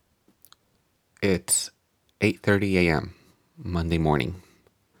It's 8:30 a.m. Monday morning.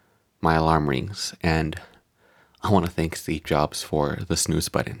 My alarm rings and I want to thank Steve Jobs for the snooze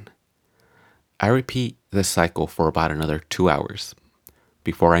button. I repeat this cycle for about another 2 hours.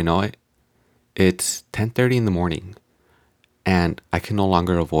 Before I know it, it's 10:30 in the morning and I can no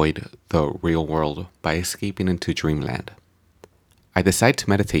longer avoid the real world by escaping into dreamland. I decide to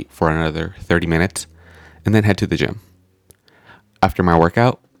meditate for another 30 minutes and then head to the gym. After my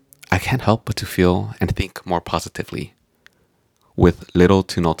workout, I can't help but to feel and think more positively. With little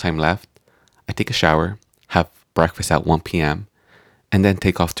to no time left, I take a shower, have breakfast at 1 p.m., and then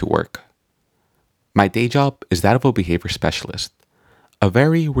take off to work. My day job is that of a behavior specialist, a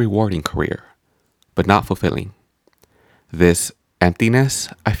very rewarding career, but not fulfilling. This emptiness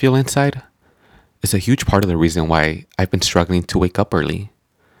I feel inside is a huge part of the reason why I've been struggling to wake up early.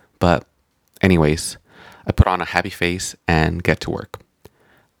 But, anyways, I put on a happy face and get to work.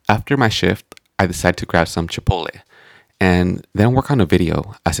 After my shift, I decide to grab some Chipotle and then work on a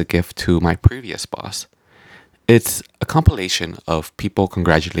video as a gift to my previous boss. It's a compilation of people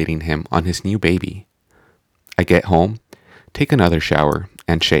congratulating him on his new baby. I get home, take another shower,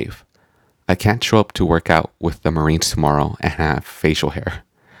 and shave. I can't show up to work out with the Marines tomorrow and have facial hair.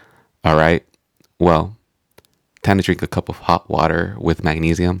 Alright, well, time to drink a cup of hot water with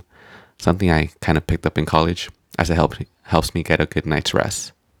magnesium, something I kind of picked up in college as helps me get a good night's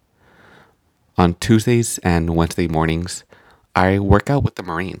rest. On Tuesdays and Wednesday mornings, I work out with the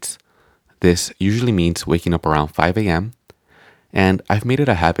Marines. This usually means waking up around 5 a.m., and I've made it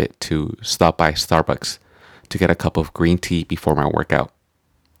a habit to stop by Starbucks to get a cup of green tea before my workout.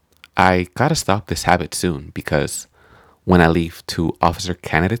 I gotta stop this habit soon because when I leave to officer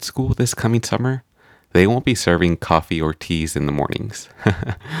candidate school this coming summer, they won't be serving coffee or teas in the mornings.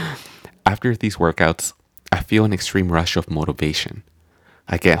 After these workouts, I feel an extreme rush of motivation.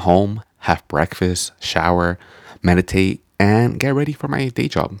 I get home, have breakfast, shower, meditate, and get ready for my day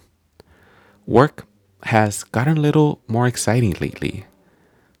job. Work has gotten a little more exciting lately.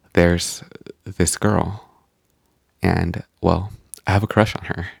 There's this girl, and well, I have a crush on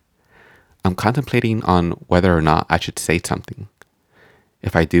her. I'm contemplating on whether or not I should say something.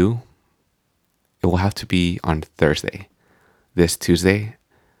 If I do, it will have to be on Thursday. This Tuesday,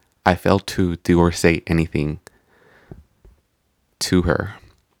 I failed to do or say anything to her,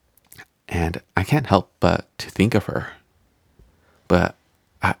 and I can't help but to think of her. But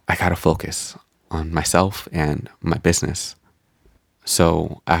I gotta focus on myself and my business.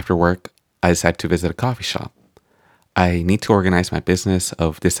 So after work, I decided to visit a coffee shop. I need to organize my business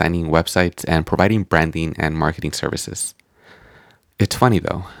of designing websites and providing branding and marketing services. It's funny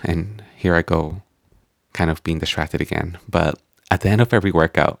though, and here I go, kind of being distracted again. But at the end of every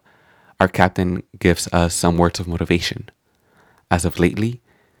workout, our captain gives us some words of motivation. As of lately,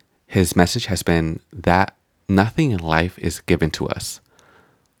 his message has been that nothing in life is given to us.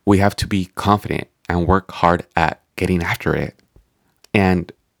 We have to be confident and work hard at getting after it.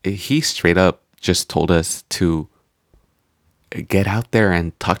 And he straight up just told us to get out there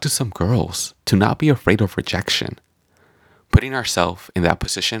and talk to some girls, to not be afraid of rejection. Putting ourselves in that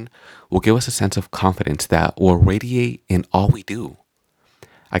position will give us a sense of confidence that will radiate in all we do.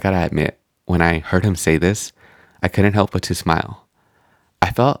 I gotta admit, when I heard him say this, I couldn't help but to smile.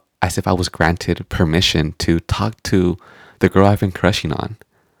 I felt as if I was granted permission to talk to the girl I've been crushing on.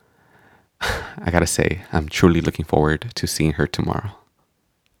 I gotta say, I'm truly looking forward to seeing her tomorrow.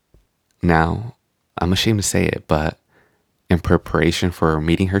 Now, I'm ashamed to say it, but in preparation for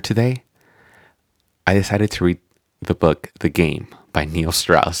meeting her today, I decided to read the book The Game by Neil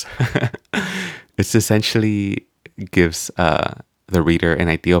Strauss. It essentially gives the reader an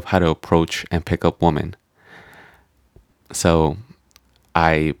idea of how to approach and pick up women. So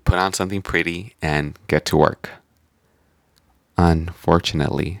I put on something pretty and get to work.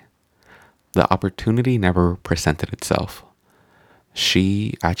 Unfortunately, the opportunity never presented itself.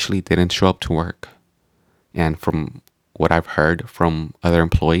 She actually didn't show up to work. And from what I've heard from other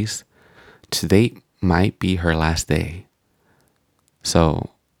employees, today might be her last day.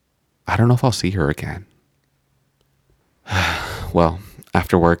 So I don't know if I'll see her again. Well,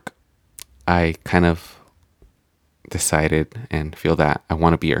 after work, I kind of decided and feel that I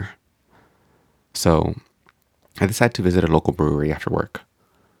want a beer. So I decided to visit a local brewery after work.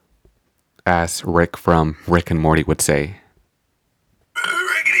 As Rick from Rick and Morty would say,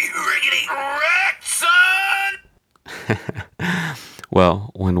 Riggedy, riggedy, wreck, son!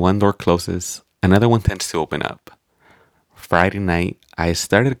 well, when one door closes, another one tends to open up. Friday night, I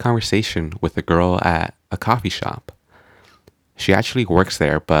started a conversation with a girl at a coffee shop. She actually works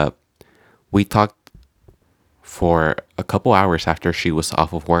there, but we talked for a couple hours after she was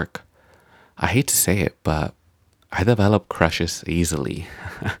off of work. I hate to say it, but I develop crushes easily.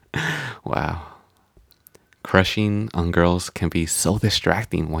 Wow. Crushing on girls can be so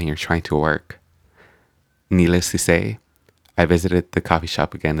distracting when you're trying to work. Needless to say, I visited the coffee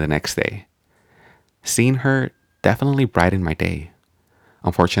shop again the next day. Seeing her definitely brightened my day.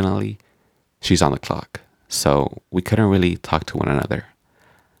 Unfortunately, she's on the clock, so we couldn't really talk to one another.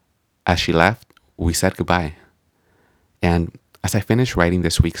 As she left, we said goodbye. And as I finished writing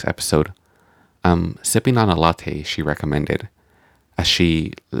this week's episode, I'm sipping on a latte she recommended. As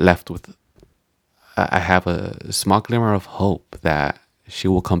she left with, I have a small glimmer of hope that she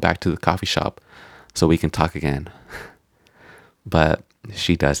will come back to the coffee shop so we can talk again. But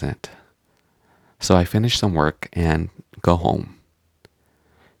she doesn't. So I finish some work and go home.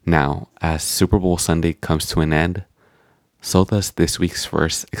 Now, as Super Bowl Sunday comes to an end, so does this week's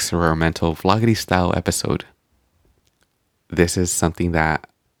first experimental vloggity style episode. This is something that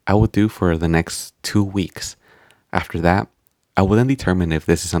I will do for the next 2 weeks. After that, I will then determine if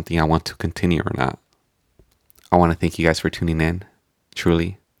this is something I want to continue or not. I want to thank you guys for tuning in.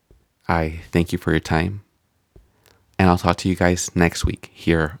 Truly, I thank you for your time. And I'll talk to you guys next week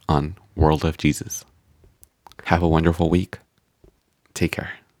here on World of Jesus. Have a wonderful week. Take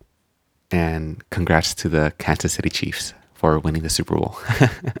care. And congrats to the Kansas City Chiefs for winning the Super Bowl.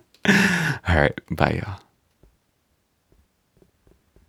 All right. Bye, y'all.